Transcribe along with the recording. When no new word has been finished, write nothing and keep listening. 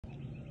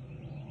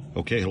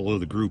Okay, hello to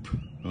the group.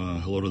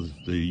 Hello to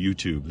the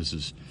YouTube. This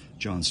is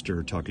John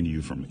Sturr talking to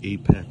you from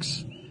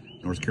Apex,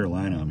 North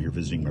Carolina. I'm here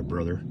visiting my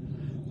brother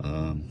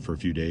for a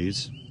few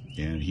days,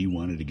 and he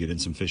wanted to get in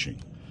some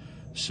fishing.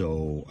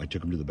 So I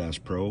took him to the Bass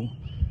Pro,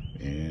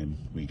 and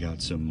we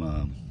got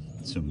some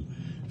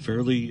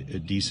fairly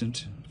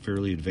decent,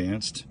 fairly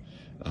advanced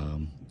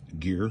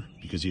gear,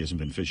 because he hasn't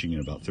been fishing in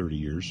about 30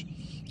 years,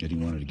 and he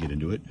wanted to get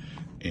into it.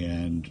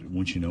 And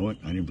once you know it,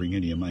 I didn't bring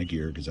any of my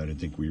gear because I didn't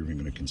think we were even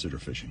going to consider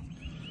fishing.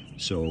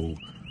 So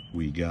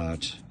we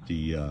got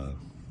the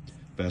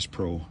Bass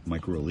Pro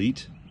Micro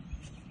Elite.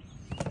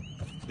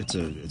 It's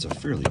a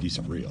fairly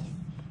decent reel,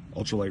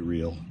 ultralight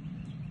reel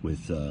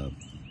with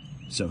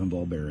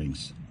 7-ball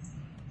bearings.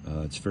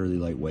 It's fairly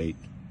lightweight.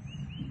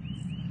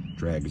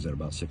 Drag is at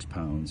about 6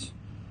 pounds.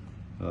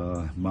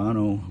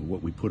 Mono,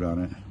 what we put on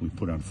it, we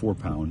put on 4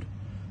 pound,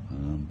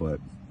 but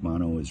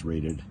mono is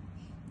rated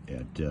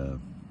at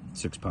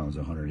 6 pounds,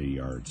 180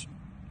 yards.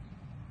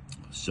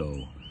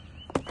 So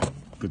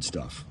good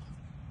stuff.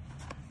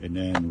 And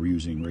then we're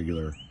using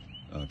regular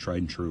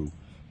tried and true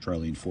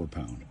trilene 4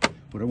 pound.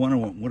 What I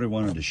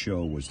wanted to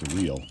show was the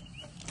reel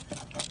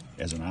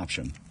as an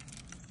option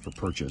for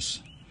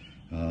purchase.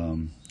 I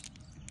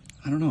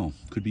don't know,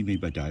 could be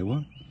made by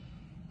Daiwa,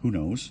 who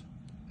knows.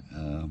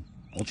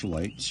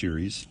 Ultralight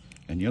series,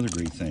 and the other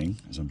great thing,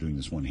 as I'm doing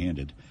this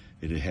one-handed,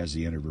 it has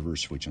the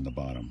anti-reverse switch on the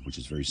bottom, which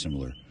is very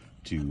similar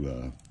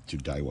to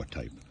Daiwa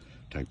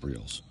type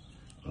reels.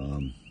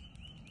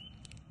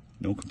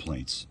 No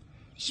complaints.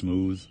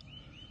 Smooth.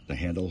 The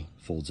handle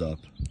folds up.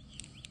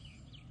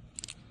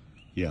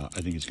 Yeah,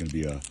 I think it's going to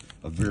be a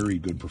very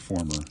good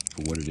performer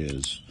for what it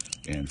is,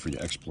 and for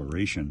the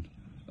exploration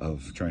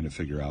of trying to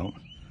figure out,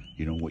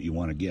 you know, what you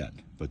want to get.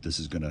 But this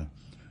is going to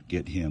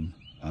get him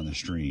on the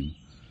stream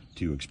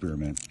to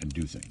experiment and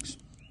do things.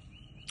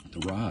 The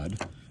rod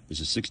is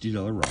a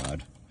 $60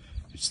 rod.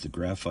 It's the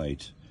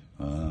graphite,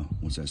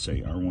 what's that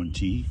say,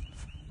 R1T,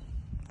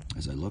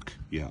 as I look,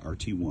 yeah,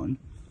 RT1,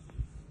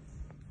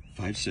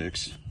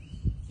 5.6,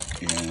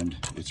 and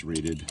it's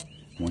rated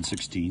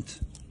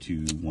 1/16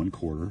 to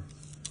 1/4,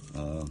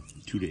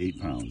 2 to 8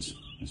 pounds,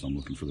 as I'm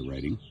looking for the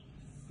writing,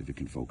 if it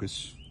can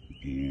focus,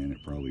 and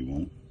it probably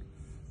won't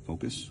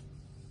focus.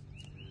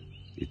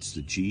 It's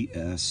the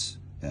GSS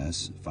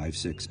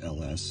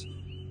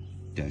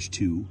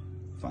 56LS-2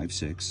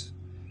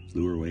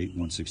 lure weight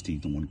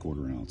 1/16 to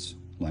 1/4 ounce,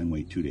 line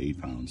weight 2 to 8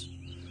 pounds.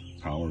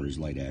 Power is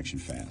light action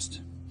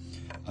fast.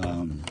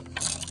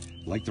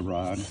 Like the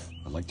rod,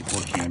 I like the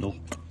cork handle.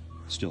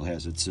 Still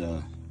has its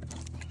the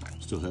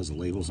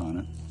labels on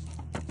it.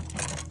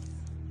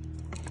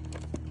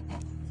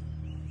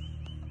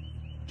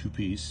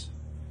 2-piece.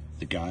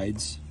 The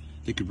guides,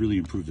 they could really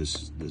improve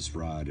this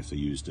rod if they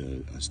used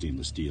a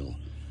stainless steel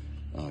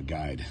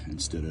guide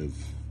instead of,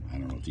 I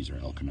don't know if these are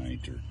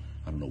alkanite or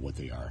I don't know what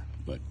they are,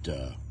 but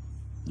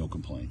no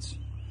complaints.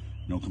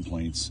 No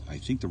complaints. I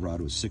think the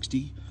rod was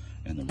 60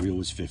 and the reel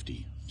was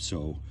 50.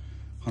 So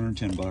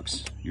 110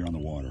 bucks, you're on the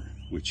water,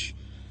 which,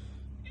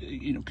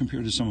 you know,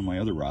 compared to some of my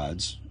other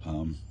rods,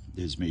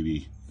 is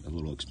maybe a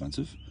little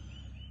expensive.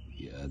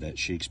 Yeah, that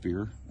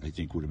Shakespeare, I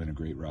think, would have been a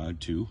great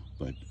rod too,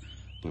 but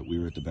we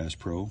were at the Bass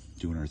Pro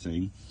doing our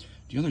thing.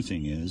 The other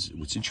thing is,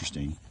 what's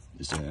interesting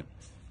is that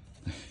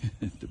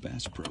the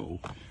Bass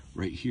Pro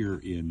right here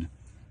in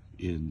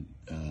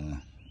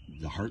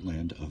the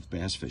heartland of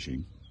bass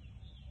fishing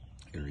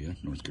area,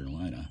 North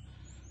Carolina,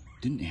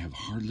 didn't have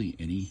hardly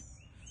any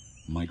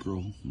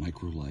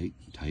microlight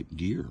type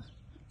gear.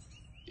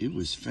 It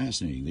was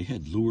fascinating. They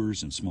had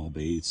lures and small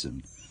baits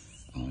and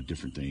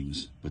different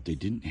things, but they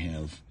didn't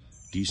have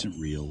decent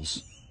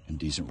reels and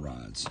decent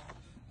rods.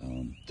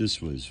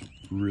 This was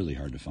really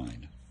hard to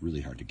find,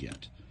 really hard to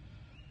get.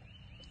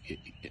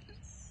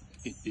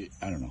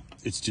 I don't know.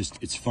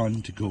 It's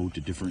fun to go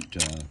to different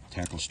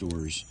tackle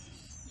stores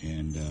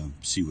and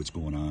see what's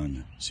going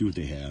on, see what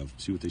they have,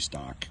 see what they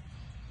stock,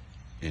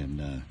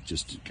 and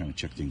just kind of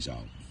check things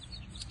out.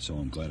 So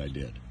I'm glad I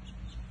did.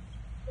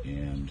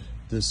 And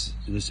this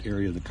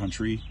area of the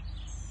country,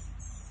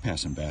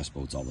 passing bass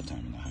boats all the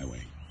time on the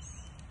highway.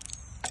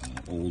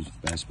 Old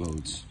bass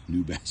boats,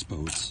 new bass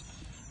boats,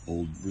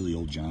 really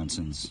old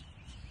Johnsons,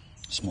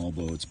 small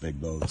boats,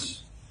 big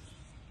boats.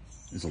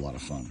 It's a lot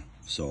of fun.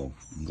 So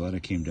I'm glad I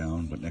came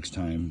down, but next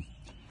time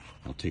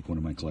I'll take one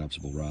of my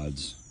collapsible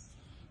rods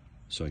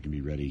so I can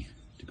be ready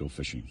to go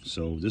fishing.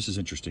 So this is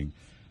interesting.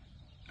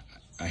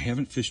 I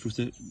haven't fished with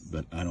it,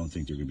 but I don't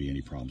think there are going to be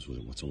any problems with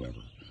it whatsoever.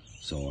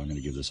 So I'm going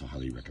to give this a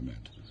highly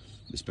recommend,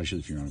 especially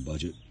if you're on a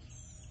budget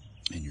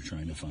and you're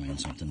trying to find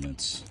something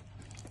that's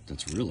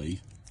really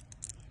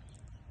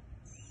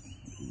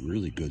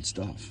good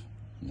stuff.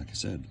 Like I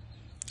said,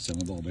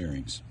 7-ball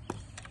bearings,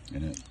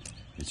 and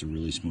it's a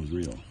really smooth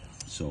reel.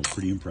 So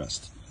pretty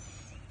impressed.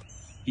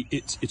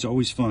 It's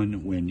always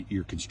fun when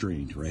you're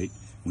constrained, right?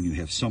 When you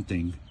have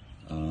something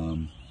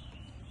that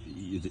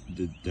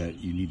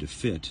you need to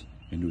fit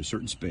into a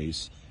certain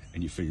space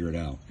and you figure it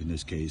out. In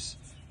this case,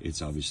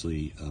 it's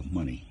obviously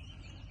money.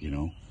 You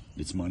know,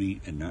 it's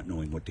money and not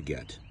knowing what to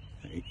get.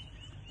 Right?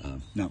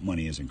 Not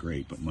money isn't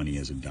great, but money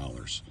is in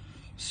dollars.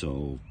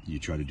 So you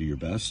try to do your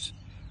best,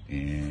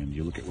 and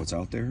you look at what's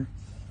out there,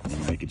 and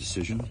you make a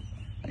decision,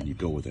 and you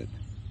go with it.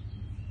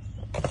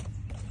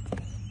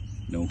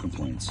 No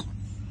complaints.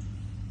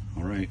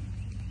 All right.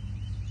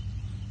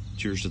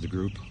 Cheers to the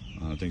group.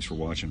 Thanks for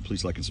watching.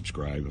 Please like and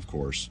subscribe, of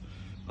course.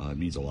 It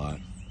means a lot.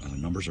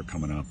 Numbers are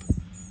coming up,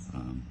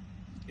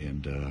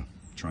 and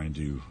trying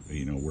to,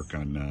 work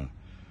on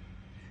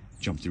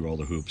jump through all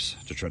the hoops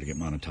to try to get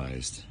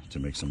monetized to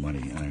make some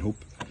money. And I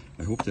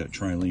hope that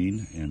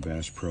Trilene and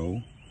Bass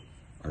Pro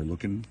are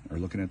looking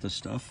at this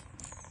stuff,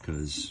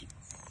 because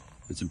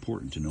it's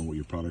important to know what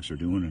your products are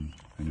doing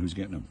and who's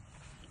getting them.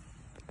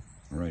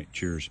 All right,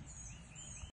 cheers.